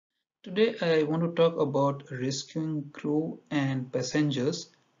Today I want to talk about rescuing crew and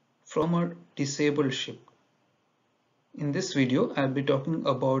passengers from a disabled ship. In this video, I'll be talking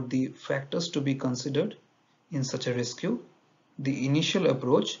about the factors to be considered in such a rescue, the initial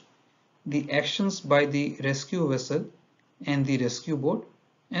approach, the actions by the rescue vessel and the rescue boat,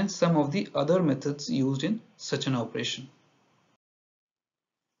 and some of the other methods used in such an operation.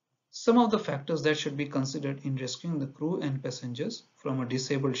 Some of the factors that should be considered in rescuing the crew and passengers from a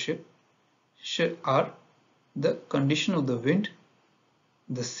disabled ship are the condition of the wind,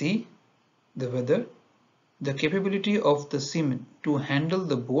 the sea, the weather, the capability of the seamen to handle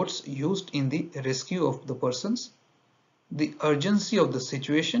the boats used in the rescue of the persons, the urgency of the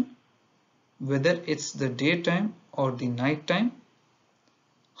situation, whether it's the daytime or the night time,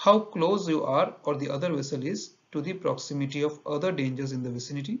 how close you are or the other vessel is to the proximity of other dangers in the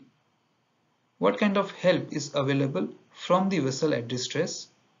vicinity, what kind of help is available from the vessel at distress,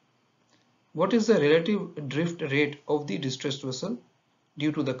 what is the relative drift rate of the distressed vessel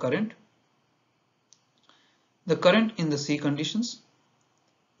due to the current in the sea conditions,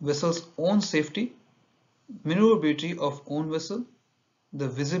 vessel's own safety, maneuverability of own vessel, the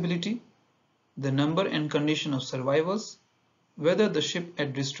visibility, the number and condition of survivors, whether the ship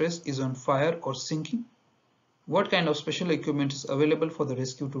at distress is on fire or sinking, what kind of special equipment is available for the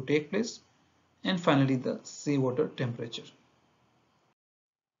rescue to take place, and finally the seawater temperature.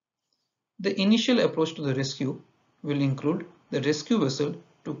 The initial approach to the rescue will include the rescue vessel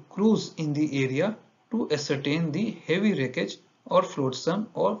to cruise in the area to ascertain the heavy wreckage or flotsam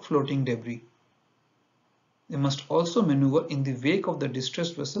or floating debris. They must also maneuver in the wake of the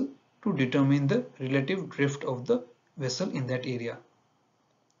distressed vessel to determine the relative drift of the vessel in that area.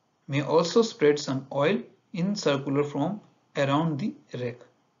 May also spread some oil in circular form around the wreck.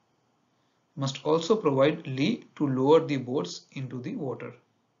 Must also provide lee to lower the boats into the water.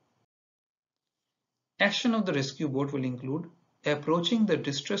 Action of the rescue boat will include approaching the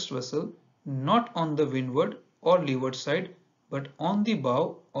distressed vessel not on the windward or leeward side but on the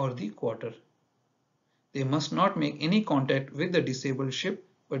bow or the quarter. They must not make any contact with the disabled ship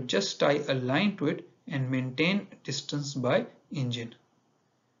but just tie a line to it and maintain distance by engine.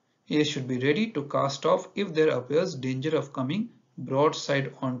 They should be ready to cast off if there appears danger of coming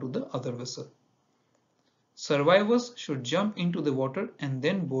broadside onto the other vessel. Survivors should jump into the water and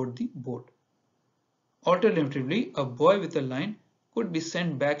then board the boat. Alternatively, a buoy with a line could be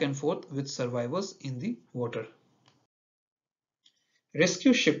sent back and forth with survivors in the water.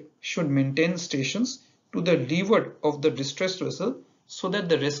 Rescue ship should maintain stations to the leeward of the distressed vessel so that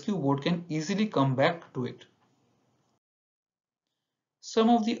the rescue boat can easily come back to it.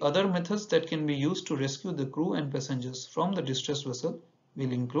 Some of the other methods that can be used to rescue the crew and passengers from the distressed vessel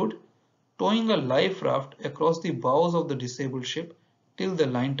will include towing a life raft across the bows of the disabled ship till the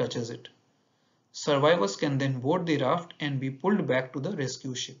line touches it. Survivors can then board the raft and be pulled back to the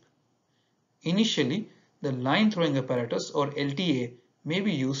rescue ship. Initially, the line throwing apparatus or LTA may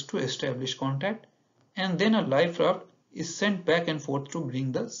be used to establish contact, and then a life raft is sent back and forth to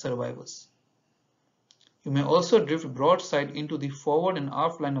bring the survivors. You may also drift broadside into the forward and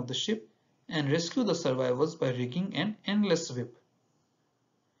aft line of the ship and rescue the survivors by rigging an endless whip.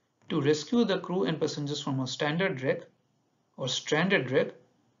 To rescue the crew and passengers from a standard wreck or stranded wreck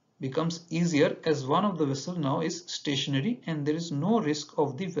becomes easier as one of the vessel now is stationary and there is no risk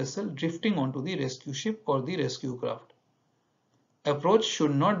of the vessel drifting onto the rescue ship or the rescue craft. Approach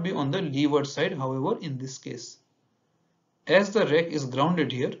should not be on the leeward side, however, in this case. As the wreck is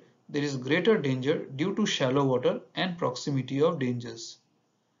grounded here, there is greater danger due to shallow water and proximity of dangers.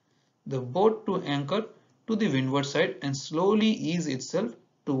 The boat to anchor to the windward side and slowly ease itself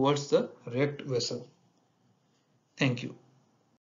towards the wrecked vessel. Thank you.